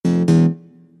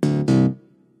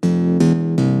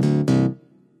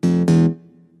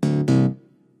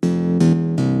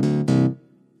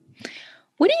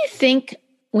think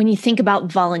when you think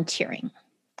about volunteering?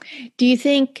 Do you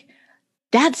think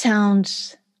that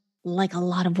sounds like a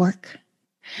lot of work?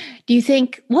 Do you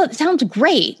think, well, it sounds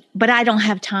great, but I don't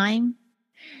have time?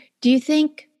 Do you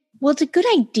think, well, it's a good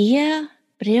idea,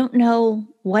 but I don't know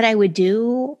what I would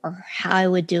do or how I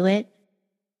would do it?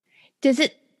 Does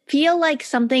it feel like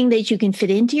something that you can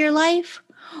fit into your life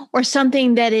or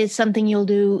something that is something you'll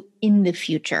do in the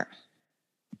future?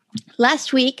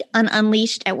 Last week on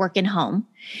Unleashed at Work and Home,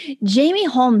 Jamie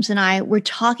Holmes and I were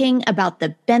talking about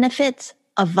the benefits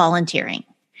of volunteering.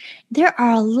 There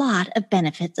are a lot of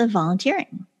benefits of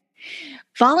volunteering.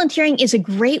 Volunteering is a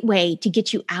great way to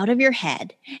get you out of your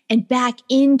head and back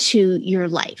into your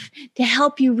life to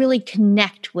help you really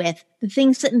connect with the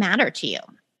things that matter to you.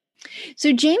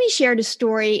 So Jamie shared a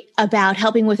story about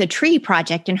helping with a tree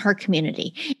project in her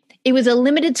community. It was a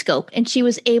limited scope, and she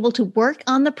was able to work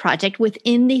on the project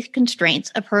within the constraints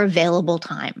of her available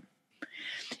time.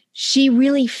 She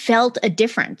really felt a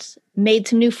difference, made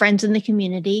some new friends in the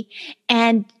community,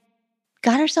 and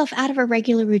got herself out of her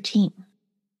regular routine.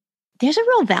 There's a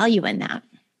real value in that.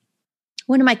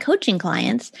 One of my coaching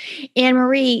clients,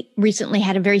 Anne-Marie, recently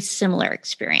had a very similar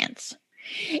experience.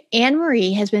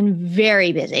 Anne-Marie has been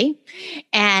very busy,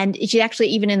 and she's actually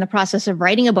even in the process of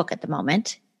writing a book at the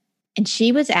moment. And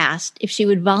she was asked if she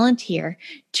would volunteer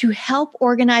to help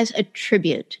organize a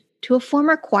tribute to a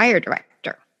former choir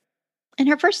director. And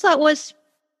her first thought was,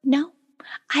 no,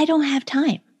 I don't have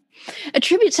time. A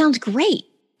tribute sounds great.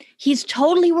 He's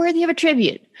totally worthy of a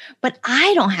tribute, but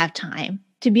I don't have time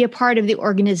to be a part of the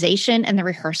organization and the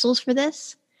rehearsals for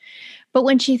this. But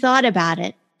when she thought about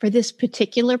it, for this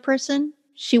particular person,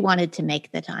 she wanted to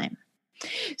make the time.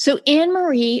 So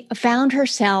Anne-Marie found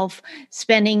herself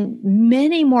spending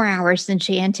many more hours than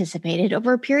she anticipated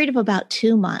over a period of about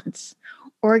 2 months,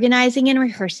 organizing and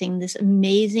rehearsing this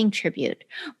amazing tribute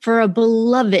for a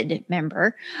beloved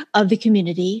member of the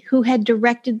community who had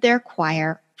directed their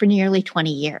choir for nearly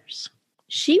 20 years.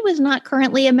 She was not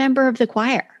currently a member of the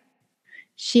choir.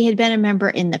 She had been a member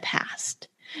in the past.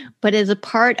 But as a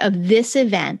part of this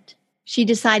event, she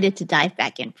decided to dive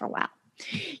back in for a while.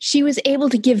 She was able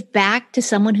to give back to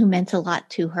someone who meant a lot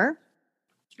to her.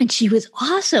 And she was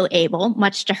also able,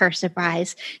 much to her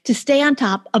surprise, to stay on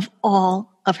top of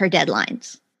all of her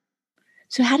deadlines.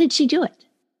 So how did she do it?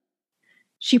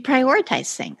 She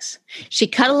prioritized things. She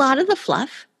cut a lot of the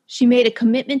fluff. She made a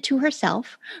commitment to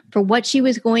herself for what she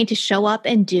was going to show up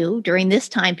and do during this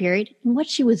time period and what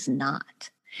she was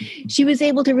not. She was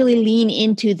able to really lean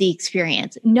into the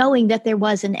experience, knowing that there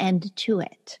was an end to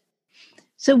it.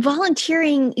 So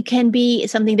volunteering can be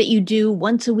something that you do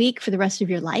once a week for the rest of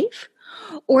your life,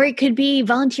 or it could be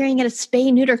volunteering at a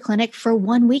spay-neuter clinic for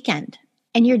one weekend,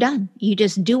 and you're done. You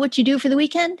just do what you do for the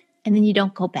weekend, and then you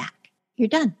don't go back. You're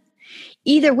done.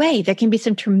 Either way, there can be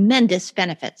some tremendous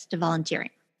benefits to volunteering.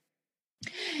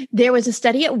 There was a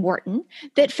study at Wharton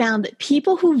that found that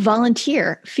people who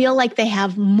volunteer feel like they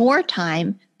have more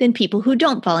time than people who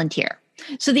don't volunteer.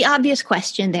 So the obvious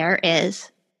question there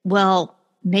is, well,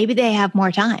 maybe they have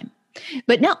more time.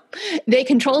 But no, they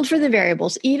controlled for the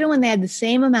variables. Even when they had the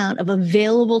same amount of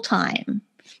available time,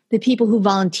 the people who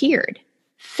volunteered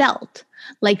felt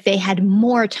like they had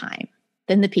more time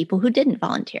than the people who didn't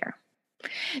volunteer.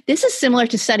 This is similar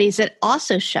to studies that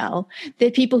also show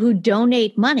that people who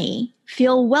donate money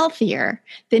feel wealthier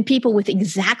than people with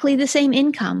exactly the same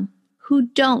income who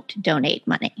don't donate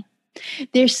money.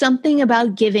 There's something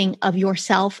about giving of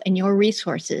yourself and your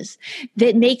resources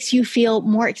that makes you feel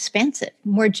more expansive,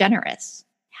 more generous,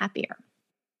 happier.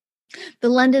 The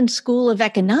London School of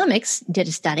Economics did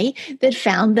a study that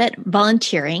found that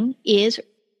volunteering is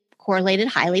correlated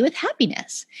highly with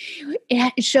happiness.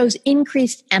 It shows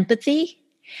increased empathy,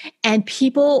 and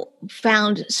people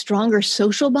found stronger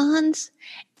social bonds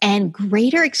and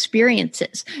greater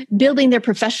experiences, building their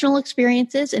professional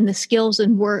experiences and the skills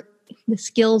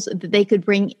that they could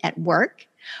bring at work,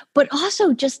 but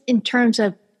also just in terms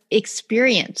of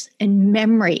experience and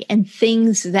memory and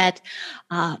things that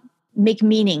make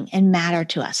meaning and matter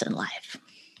to us in life.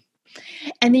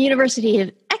 And the University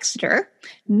of Exeter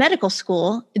Medical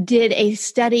School did a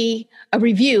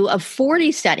review of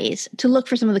 40 studies to look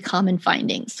for some of the common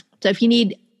findings. So if you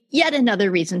need yet another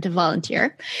reason to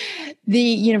volunteer, the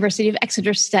University of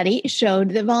Exeter study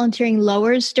showed that volunteering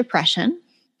lowers depression.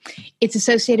 It's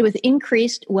associated with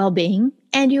increased well-being,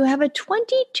 and you have a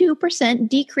 22%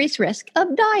 decreased risk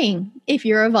of dying if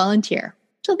you're a volunteer.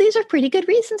 So these are pretty good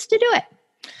reasons to do it.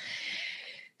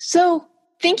 So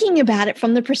thinking about it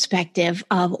from the perspective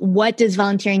of what does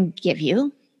volunteering give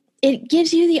you, it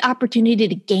gives you the opportunity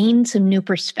to gain some new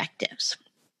perspectives,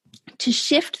 to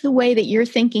shift the way that you're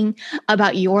thinking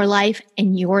about your life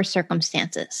and your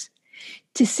circumstances,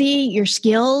 to see your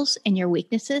skills and your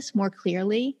weaknesses more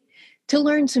clearly, to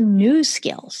learn some new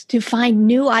skills, to find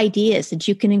new ideas that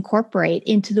you can incorporate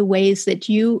into the ways that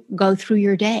you go through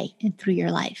your day and through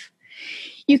your life.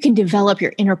 You can develop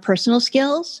your interpersonal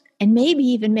skills and maybe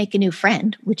even make a new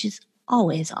friend, which is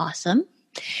always awesome.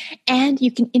 And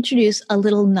you can introduce a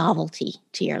little novelty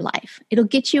to your life. It'll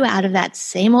get you out of that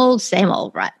same old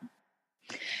rut.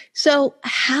 So,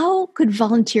 how could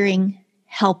volunteering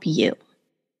help you?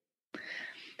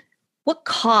 What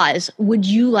cause would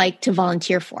you like to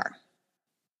volunteer for?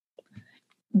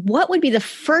 What would be the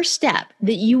first step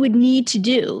that you would need to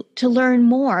do to learn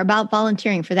more about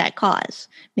volunteering for that cause?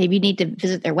 Maybe you need to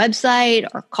visit their website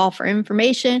or call for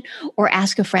information or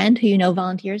ask a friend who you know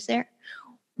volunteers there.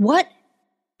 What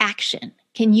action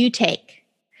can you take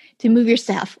to move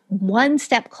yourself one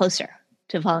step closer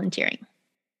to volunteering?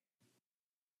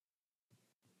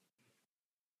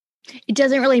 It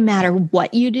doesn't really matter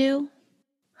what you do.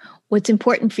 What's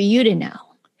important for you to know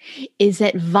is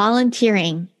that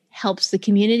volunteering helps the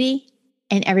community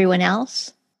and everyone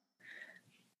else.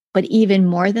 But even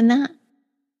more than that,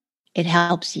 it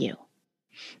helps you.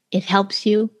 It helps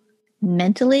you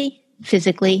mentally,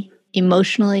 physically,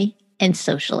 emotionally, and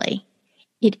socially.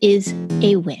 It is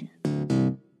a win.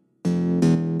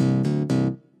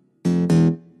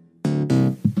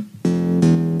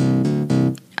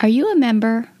 Are you a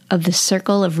member of the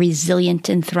Circle of Resilient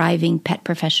and Thriving Pet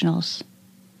Professionals?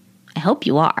 I hope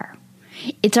you are.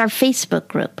 It's our Facebook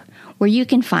group where you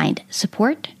can find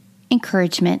support,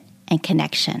 encouragement, and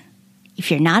connection.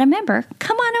 If you're not a member,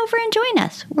 come on over and join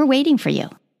us. We're waiting for you.